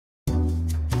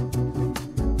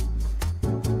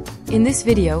In this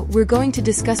video, we're going to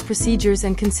discuss procedures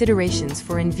and considerations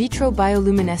for in vitro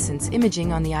bioluminescence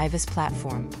imaging on the IVIS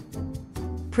platform.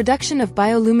 Production of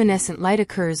bioluminescent light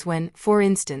occurs when, for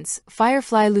instance,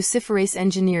 firefly luciferase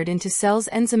engineered into cells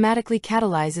enzymatically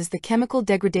catalyzes the chemical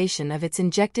degradation of its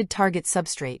injected target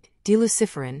substrate,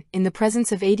 d-luciferin, in the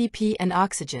presence of ADP and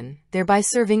oxygen, thereby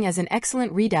serving as an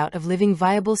excellent readout of living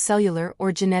viable cellular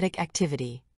or genetic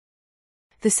activity.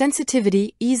 The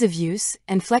sensitivity, ease of use,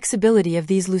 and flexibility of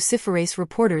these luciferase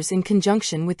reporters in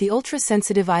conjunction with the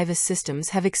ultra-sensitive IVIS systems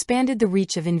have expanded the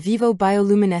reach of in vivo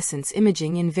bioluminescence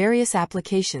imaging in various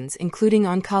applications including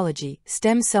oncology,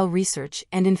 stem cell research,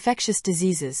 and infectious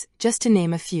diseases, just to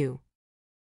name a few.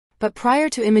 But prior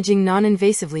to imaging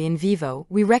non-invasively in vivo,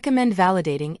 we recommend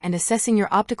validating and assessing your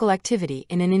optical activity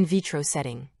in an in vitro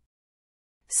setting.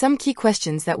 Some key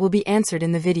questions that will be answered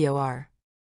in the video are: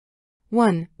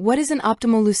 1. What is an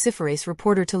optimal luciferase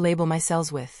reporter to label my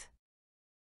cells with?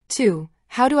 2.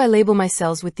 How do I label my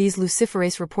cells with these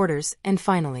luciferase reporters? And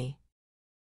finally,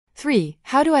 3.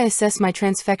 How do I assess my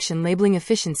transfection labeling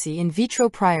efficiency in vitro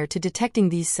prior to detecting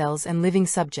these cells and living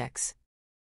subjects?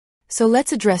 So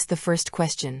let's address the first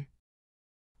question.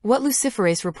 What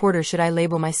luciferase reporter should I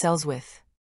label my cells with?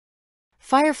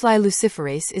 Firefly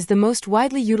luciferase is the most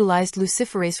widely utilized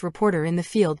luciferase reporter in the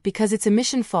field because its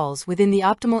emission falls within the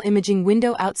optimal imaging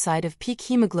window outside of peak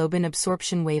hemoglobin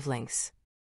absorption wavelengths.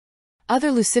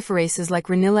 Other luciferases like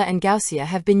Ranilla and Gaussian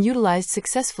have been utilized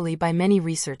successfully by many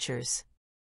researchers.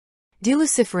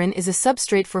 D-luciferin is a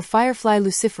substrate for firefly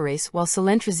luciferase while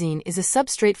cilentrazine is a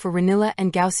substrate for Ranilla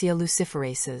and Gaussian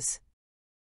luciferases.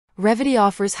 Revvity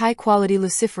offers high-quality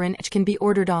luciferin which can be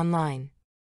ordered online.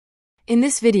 In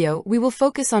this video, we will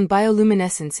focus on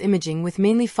bioluminescence imaging with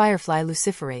mainly firefly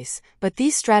luciferase, but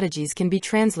these strategies can be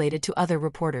translated to other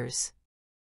reporters.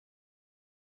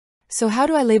 So how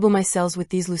do I label my cells with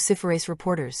these luciferase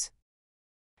reporters?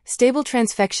 Stable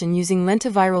transfection using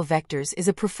lentiviral vectors is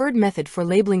a preferred method for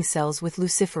labeling cells with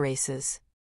luciferases.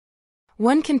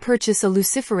 One can purchase a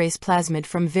luciferase plasmid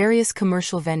from various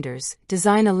commercial vendors,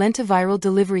 design a lentiviral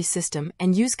delivery system,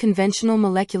 and use conventional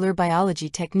molecular biology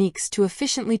techniques to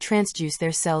efficiently transduce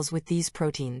their cells with these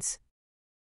proteins.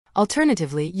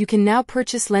 Alternatively, you can now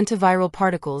purchase lentiviral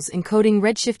particles encoding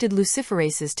redshifted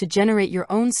luciferases to generate your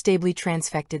own stably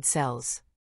transfected cells.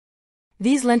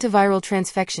 These lentiviral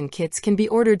transfection kits can be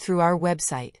ordered through our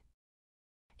website.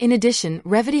 In addition,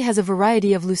 Revvity has a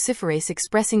variety of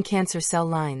luciferase-expressing cancer cell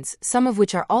lines, some of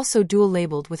which are also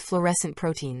dual-labeled with fluorescent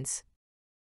proteins.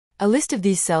 A list of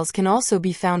these cells can also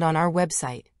be found on our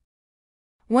website.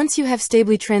 Once you have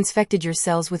stably transfected your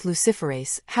cells with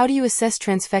luciferase, how do you assess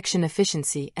transfection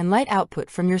efficiency and light output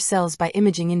from your cells by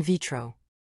imaging in vitro?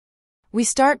 We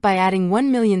start by adding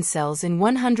 1 million cells in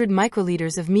 100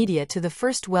 microliters of media to the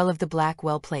first well of the black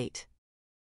well plate.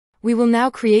 We will now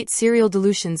create serial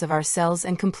dilutions of our cells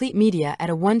and complete media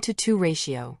at a 1:2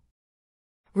 ratio.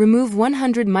 Remove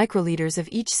 100 microliters of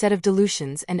each set of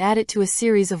dilutions and add it to a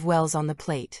series of wells on the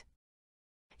plate.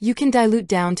 You can dilute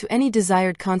down to any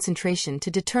desired concentration to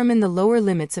determine the lower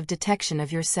limits of detection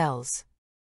of your cells.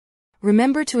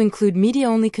 Remember to include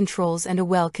media-only controls and a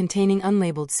well containing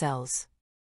unlabeled cells.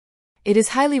 It is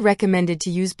highly recommended to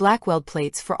use blackweld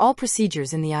plates for all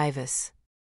procedures in the IVIS.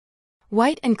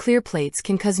 White and clear plates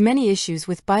can cause many issues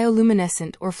with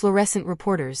bioluminescent or fluorescent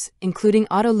reporters, including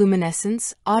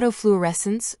autoluminescence,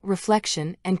 autofluorescence,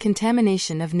 reflection, and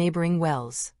contamination of neighboring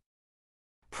wells.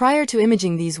 Prior to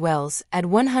imaging these wells, add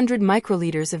 100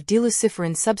 microliters of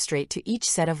d-luciferin substrate to each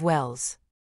set of wells.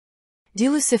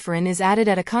 D-luciferin is added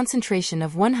at a concentration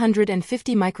of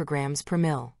 150 micrograms per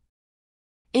ml.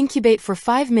 Incubate for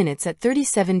 5 minutes at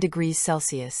 37 degrees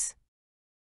Celsius.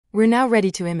 We're now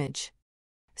ready to image.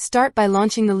 Start by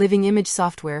launching the Living Image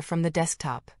software from the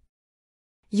desktop.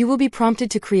 You will be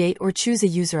prompted to create or choose a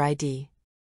user ID.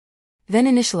 Then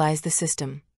initialize the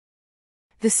system.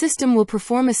 The system will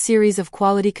perform a series of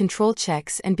quality control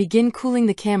checks and begin cooling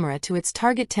the camera to its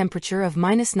target temperature of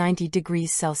 -90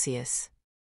 degrees Celsius.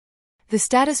 The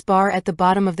status bar at the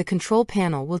bottom of the control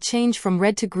panel will change from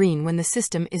red to green when the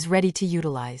system is ready to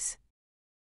utilize.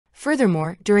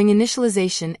 Furthermore, during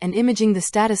initialization and imaging, the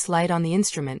status light on the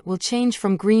instrument will change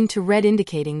from green to red,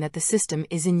 indicating that the system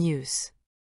is in use.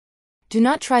 Do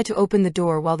not try to open the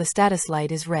door while the status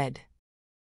light is red.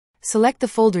 Select the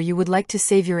folder you would like to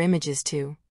save your images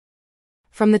to.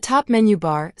 From the top menu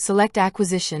bar, select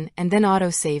Acquisition and then Auto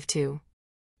Save to.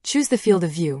 Choose the field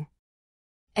of view.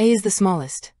 A is the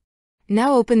smallest.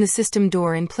 Now open the system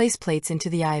door and place plates into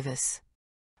the IVIS.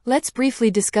 Let's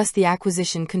briefly discuss the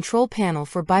acquisition control panel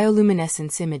for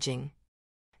bioluminescence imaging.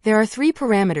 There are three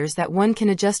parameters that one can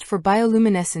adjust for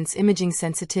bioluminescence imaging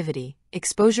sensitivity: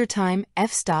 exposure time,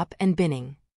 f-stop, and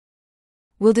binning.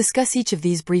 We'll discuss each of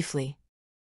these briefly.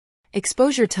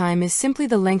 Exposure time is simply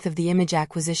the length of the image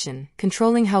acquisition,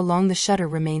 controlling how long the shutter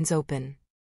remains open.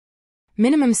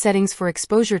 Minimum settings for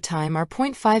exposure time are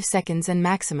 0.5 seconds and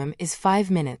maximum is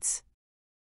 5 minutes.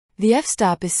 The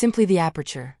f-stop is simply the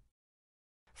aperture.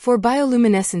 For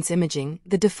bioluminescence imaging,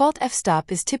 the default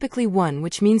f-stop is typically 1,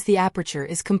 which means the aperture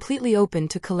is completely open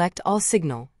to collect all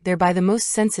signal, thereby the most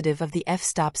sensitive of the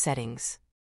f-stop settings.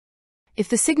 If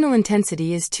the signal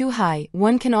intensity is too high,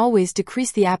 one can always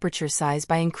decrease the aperture size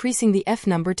by increasing the f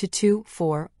number to 2,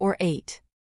 4, or 8.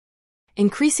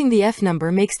 Increasing the f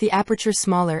number makes the aperture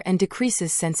smaller and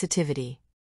decreases sensitivity.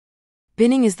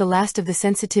 Binning is the last of the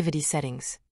sensitivity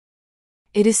settings.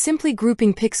 It is simply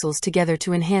grouping pixels together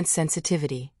to enhance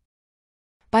sensitivity.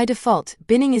 By default,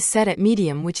 binning is set at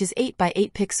medium, which is 8 by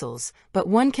 8 pixels, but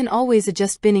one can always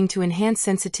adjust binning to enhance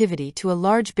sensitivity to a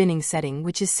large binning setting,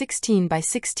 which is 16 by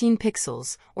 16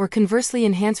 pixels, or conversely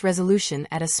enhance resolution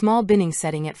at a small binning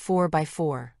setting at 4 by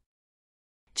 4.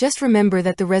 Just remember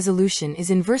that the resolution is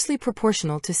inversely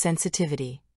proportional to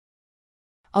sensitivity.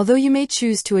 Although you may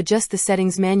choose to adjust the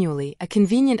settings manually, a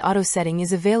convenient auto setting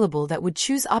is available that would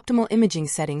choose optimal imaging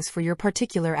settings for your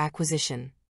particular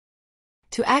acquisition.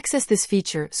 To access this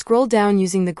feature, scroll down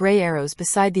using the gray arrows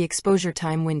beside the exposure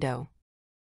time window.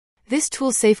 This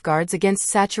tool safeguards against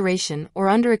saturation or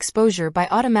underexposure by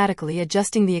automatically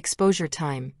adjusting the exposure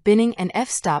time, binning, and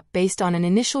f-stop based on an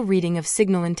initial reading of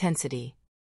signal intensity.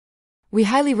 We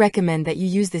highly recommend that you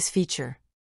use this feature.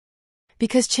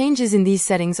 Because changes in these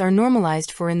settings are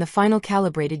normalized for in the final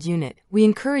calibrated unit, we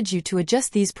encourage you to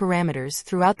adjust these parameters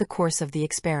throughout the course of the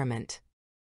experiment.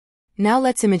 Now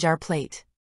let's image our plate.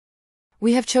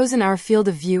 We have chosen our field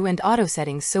of view and auto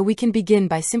settings, so we can begin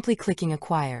by simply clicking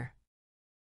Acquire.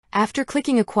 After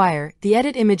clicking Acquire, the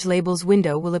Edit Image Labels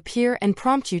window will appear and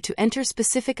prompt you to enter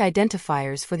specific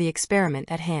identifiers for the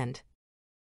experiment at hand.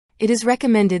 It is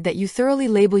recommended that you thoroughly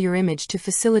label your image to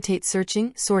facilitate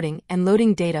searching, sorting, and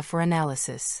loading data for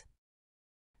analysis.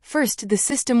 First, the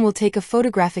system will take a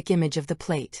photographic image of the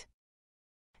plate.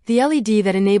 The LED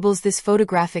that enables this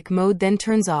photographic mode then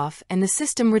turns off and the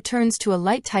system returns to a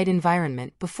light-tight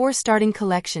environment before starting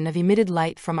collection of emitted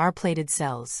light from our plated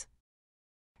cells.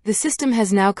 The system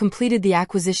has now completed the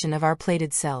acquisition of our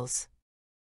plated cells.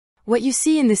 What you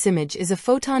see in this image is a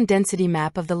photon density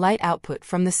map of the light output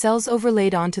from the cells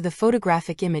overlaid onto the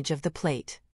photographic image of the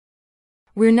plate.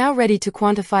 We're now ready to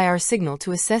quantify our signal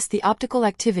to assess the optical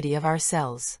activity of our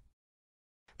cells.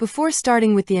 Before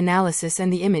starting with the analysis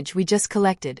and the image we just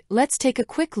collected, let's take a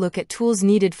quick look at tools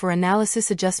needed for analysis,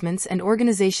 adjustments, and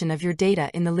organization of your data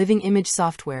in the Living Image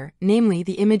software, namely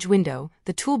the Image window,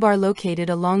 the toolbar located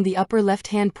along the upper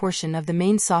left-hand portion of the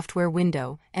main software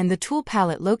window, and the tool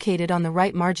palette located on the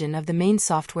right margin of the main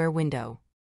software window.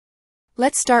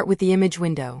 Let's start with the Image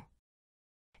window.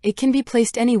 It can be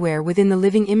placed anywhere within the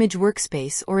Living Image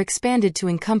workspace or expanded to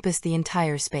encompass the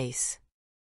entire space.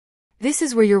 This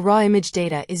is where your raw image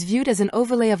data is viewed as an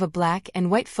overlay of a black and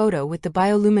white photo with the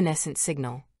bioluminescent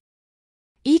signal.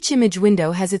 Each image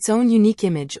window has its own unique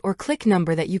image or click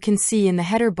number that you can see in the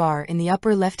header bar in the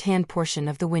upper left-hand portion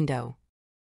of the window.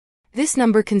 This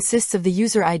number consists of the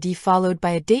user ID followed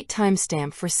by a date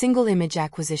timestamp for single image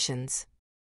acquisitions.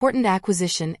 Important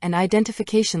acquisition and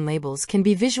identification labels can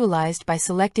be visualized by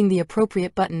selecting the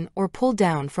appropriate button or pull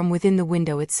down from within the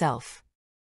window itself.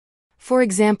 For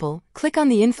example, click on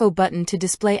the Info button to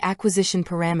display acquisition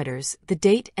parameters, the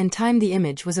date and time the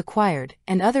image was acquired,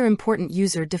 and other important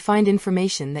user-defined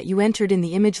information that you entered in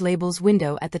the Image Labels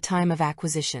window at the time of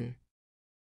acquisition.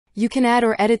 You can add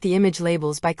or edit the image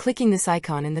labels by clicking this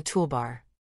icon in the toolbar.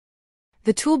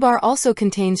 The toolbar also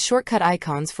contains shortcut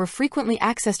icons for frequently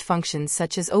accessed functions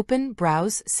such as Open,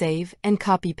 Browse, Save, and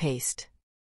Copy-Paste.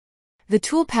 The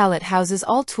tool palette houses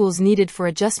all tools needed for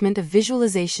adjustment of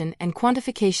visualization and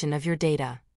quantification of your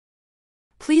data.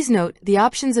 Please note, the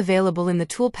options available in the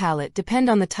tool palette depend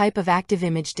on the type of active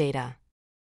image data.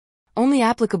 Only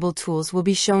applicable tools will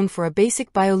be shown for a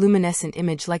basic bioluminescent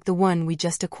image like the one we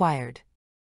just acquired.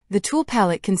 The tool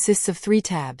palette consists of 3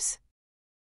 tabs: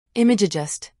 Image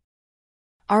Adjust,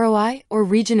 ROI or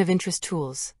Region of Interest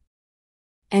tools,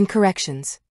 and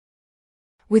Corrections.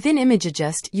 Within Image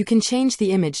Adjust, you can change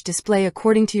the image display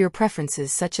according to your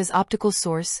preferences such as optical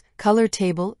source, color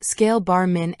table, scale bar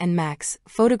min and max,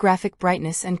 photographic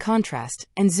brightness and contrast,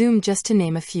 and zoom, just to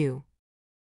name a few.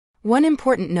 One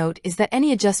important note is that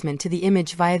any adjustment to the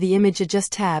image via the Image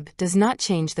Adjust tab does not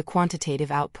change the quantitative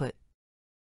output.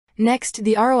 Next,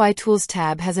 the ROI Tools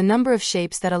tab has a number of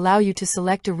shapes that allow you to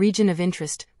select a region of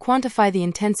interest, quantify the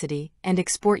intensity, and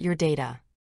export your data.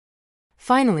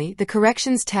 Finally, the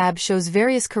Corrections tab shows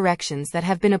various corrections that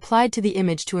have been applied to the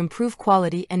image to improve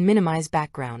quality and minimize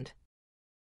background.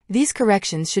 These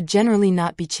corrections should generally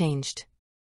not be changed.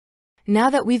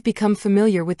 Now that we've become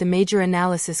familiar with the major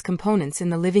analysis components in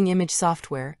the Living Image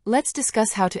software, let's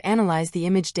discuss how to analyze the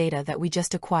image data that we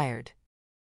just acquired.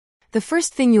 The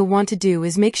first thing you'll want to do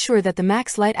is make sure that the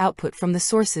max light output from the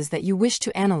sources that you wish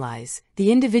to analyze,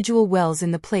 the individual wells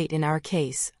in the plate in our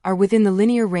case, are within the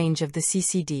linear range of the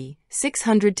CCD,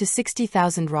 600 to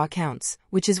 60,000 raw counts,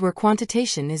 which is where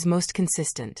quantitation is most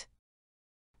consistent.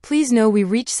 Please know we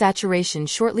reach saturation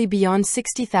shortly beyond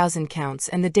 60,000 counts,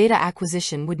 and the data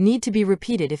acquisition would need to be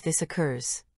repeated if this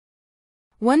occurs.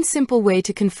 One simple way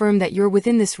to confirm that you're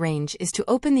within this range is to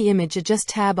open the Image Adjust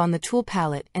tab on the tool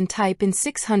palette and type in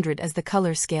 600 as the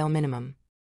color scale minimum.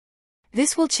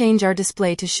 This will change our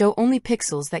display to show only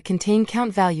pixels that contain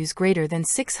count values greater than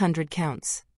 600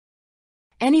 counts.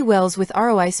 Any wells with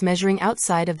ROIs measuring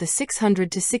outside of the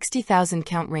 600 to 60,000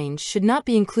 count range should not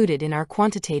be included in our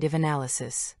quantitative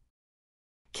analysis.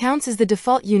 Counts is the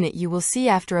default unit you will see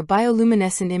after a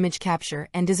bioluminescent image capture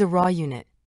and is a raw unit.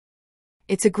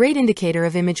 It's a great indicator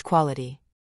of image quality.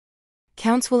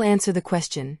 Counts will answer the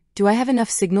question, do I have enough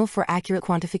signal for accurate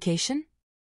quantification?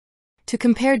 To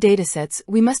compare datasets,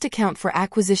 we must account for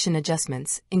acquisition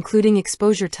adjustments, including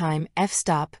exposure time,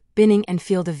 f-stop, binning, and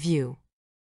field of view.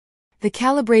 The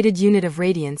calibrated unit of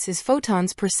radiance is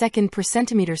photons per second per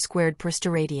centimeter squared per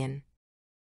steradian.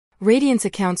 Radiance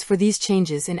accounts for these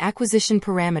changes in acquisition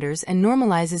parameters and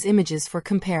normalizes images for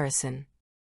comparison.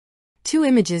 Two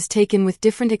images taken with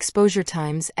different exposure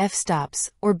times, f-stops,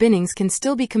 or binnings can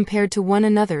still be compared to one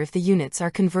another if the units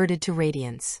are converted to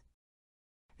radians.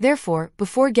 Therefore,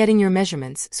 before getting your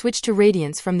measurements, switch to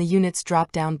radians from the units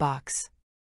drop-down box.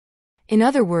 In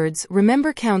other words,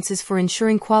 remember counts is for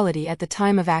ensuring quality at the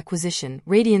time of acquisition,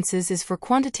 radiances is for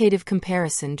quantitative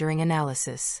comparison during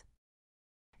analysis.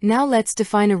 Now let's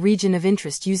define a region of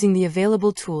interest using the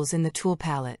available tools in the tool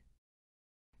palette.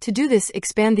 To do this,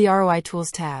 expand the ROI Tools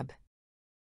tab.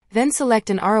 Then select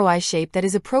an ROI shape that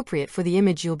is appropriate for the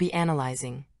image you'll be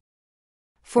analyzing.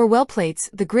 For well plates,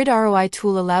 the Grid ROI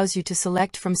tool allows you to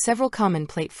select from several common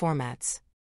plate formats.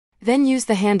 Then use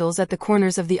the handles at the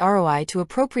corners of the ROI to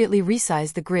appropriately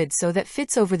resize the grid so that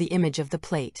fits over the image of the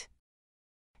plate.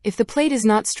 If the plate is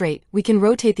not straight, we can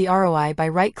rotate the ROI by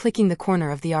right-clicking the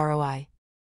corner of the ROI.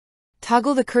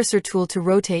 Toggle the cursor tool to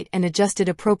rotate and adjust it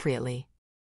appropriately.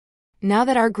 Now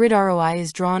that our grid ROI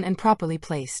is drawn and properly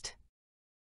placed,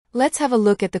 let's have a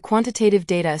look at the quantitative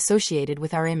data associated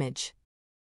with our image.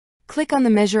 Click on the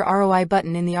Measure ROI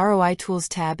button in the ROI Tools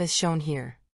tab as shown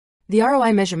here. The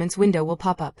ROI Measurements window will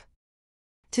pop up.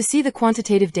 To see the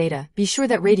quantitative data, be sure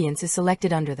that radiance is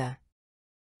selected under the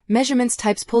Measurements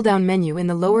Types pull-down menu in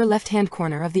the lower left-hand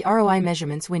corner of the ROI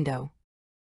Measurements window.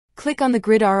 Click on the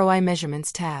Grid ROI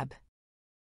Measurements tab.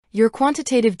 Your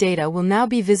quantitative data will now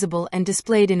be visible and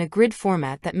displayed in a grid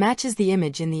format that matches the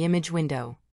image in the image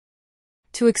window.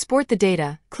 To export the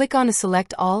data, click on a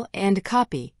Select All and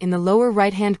Copy in the lower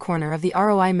right-hand corner of the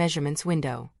ROI Measurements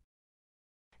window.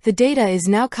 The data is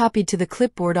now copied to the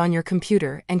clipboard on your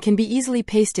computer and can be easily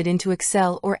pasted into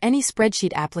Excel or any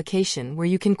spreadsheet application where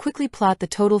you can quickly plot the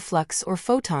total flux or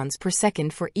photons per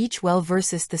second for each well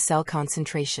versus the cell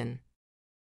concentration.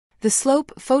 The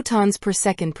slope, photons per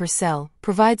second per cell,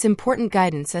 provides important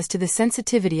guidance as to the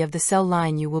sensitivity of the cell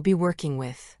line you will be working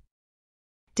with.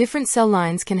 Different cell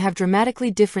lines can have dramatically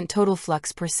different total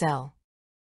flux per cell.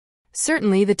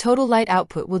 Certainly, the total light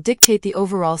output will dictate the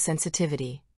overall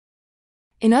sensitivity.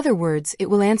 In other words, it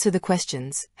will answer the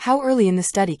questions, how early in the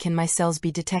study can my cells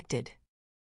be detected?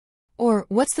 Or,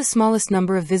 what's the smallest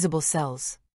number of visible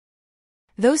cells?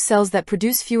 Those cells that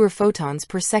produce fewer photons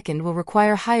per second will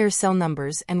require higher cell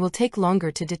numbers and will take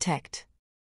longer to detect.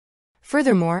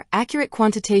 Furthermore, accurate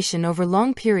quantitation over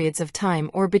long periods of time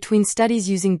or between studies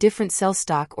using different cell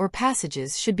stock or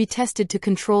passages should be tested to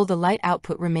control the light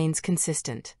output remains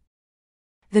consistent.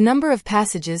 The number of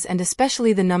passages and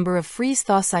especially the number of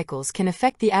freeze-thaw cycles can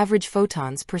affect the average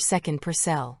photons per second per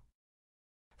cell.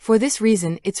 For this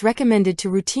reason, it's recommended to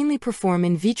routinely perform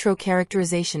in vitro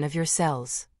characterization of your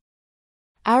cells.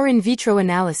 Our in vitro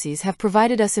analyses have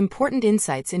provided us important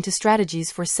insights into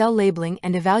strategies for cell labeling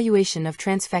and evaluation of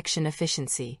transfection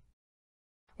efficiency.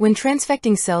 When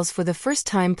transfecting cells for the first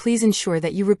time, please ensure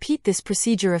that you repeat this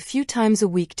procedure a few times a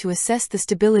week to assess the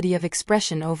stability of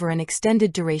expression over an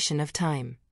extended duration of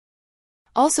time.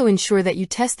 Also ensure that you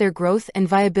test their growth and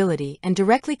viability and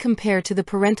directly compare to the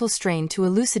parental strain to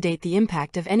elucidate the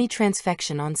impact of any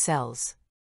transfection on cells.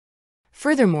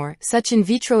 Furthermore, such in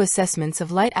vitro assessments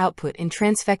of light output in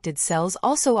transfected cells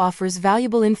also offers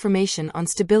valuable information on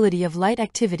stability of light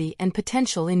activity and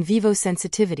potential in vivo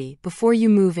sensitivity before you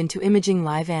move into imaging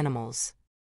live animals.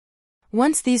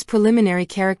 Once these preliminary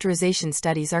characterization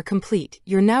studies are complete,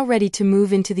 you're now ready to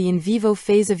move into the in vivo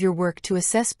phase of your work to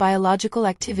assess biological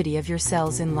activity of your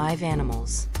cells in live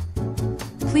animals.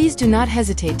 Please do not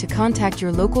hesitate to contact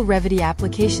your local Revity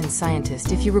applications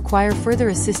scientist if you require further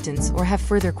assistance or have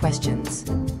further questions.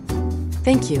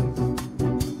 Thank you.